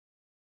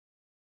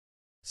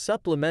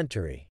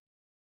Supplementary.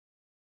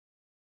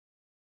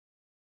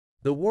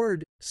 The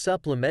word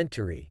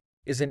supplementary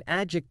is an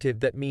adjective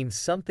that means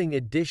something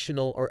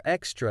additional or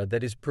extra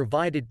that is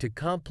provided to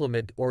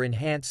complement or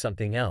enhance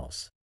something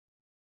else.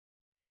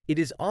 It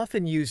is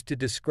often used to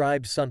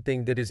describe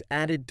something that is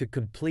added to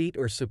complete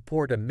or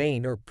support a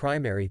main or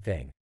primary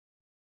thing.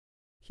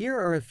 Here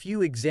are a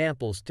few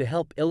examples to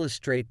help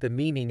illustrate the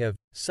meaning of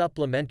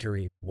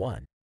supplementary.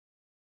 1.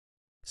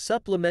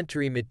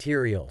 Supplementary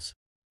materials.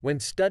 When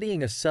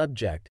studying a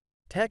subject,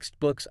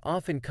 textbooks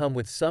often come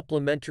with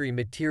supplementary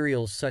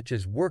materials such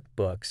as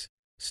workbooks,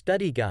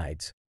 study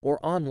guides, or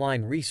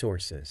online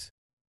resources.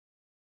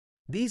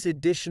 These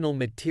additional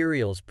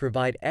materials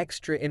provide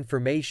extra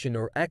information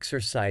or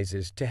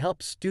exercises to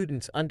help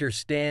students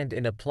understand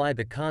and apply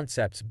the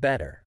concepts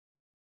better.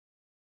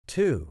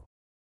 2.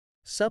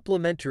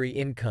 Supplementary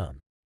income.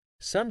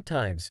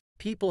 Sometimes,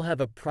 people have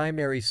a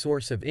primary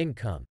source of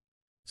income,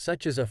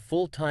 such as a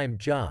full-time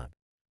job,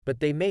 but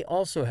they may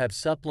also have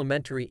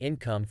supplementary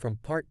income from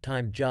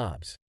part-time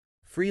jobs,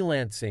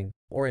 freelancing,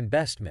 or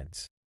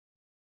investments.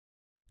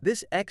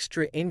 This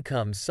extra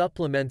income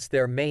supplements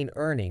their main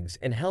earnings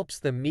and helps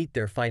them meet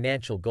their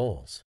financial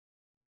goals.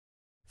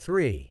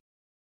 3.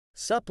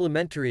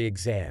 Supplementary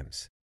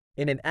exams.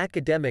 In an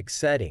academic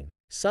setting,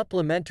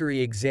 supplementary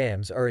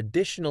exams are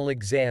additional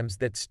exams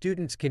that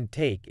students can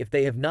take if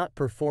they have not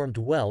performed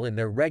well in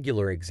their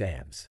regular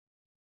exams.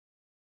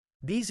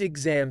 These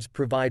exams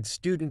provide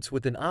students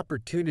with an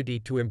opportunity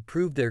to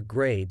improve their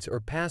grades or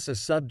pass a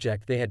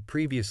subject they had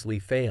previously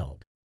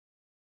failed.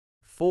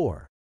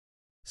 4.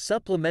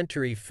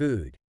 Supplementary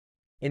food.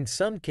 In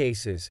some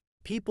cases,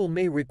 people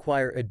may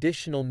require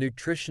additional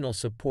nutritional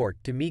support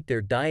to meet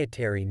their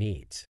dietary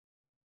needs.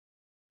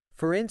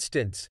 For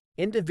instance,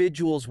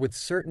 individuals with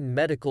certain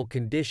medical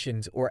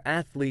conditions or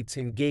athletes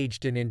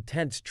engaged in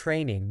intense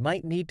training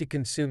might need to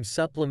consume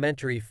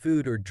supplementary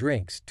food or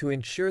drinks to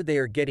ensure they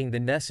are getting the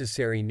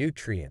necessary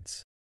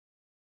nutrients.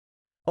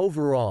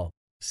 Overall,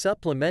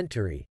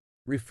 supplementary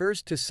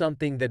refers to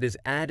something that is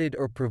added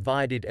or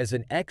provided as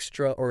an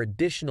extra or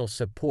additional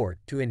support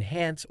to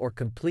enhance or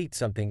complete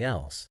something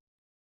else.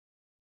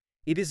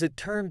 It is a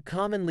term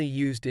commonly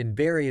used in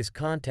various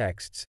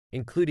contexts,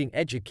 including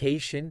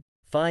education,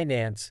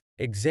 finance,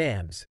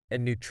 exams,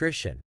 and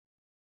nutrition.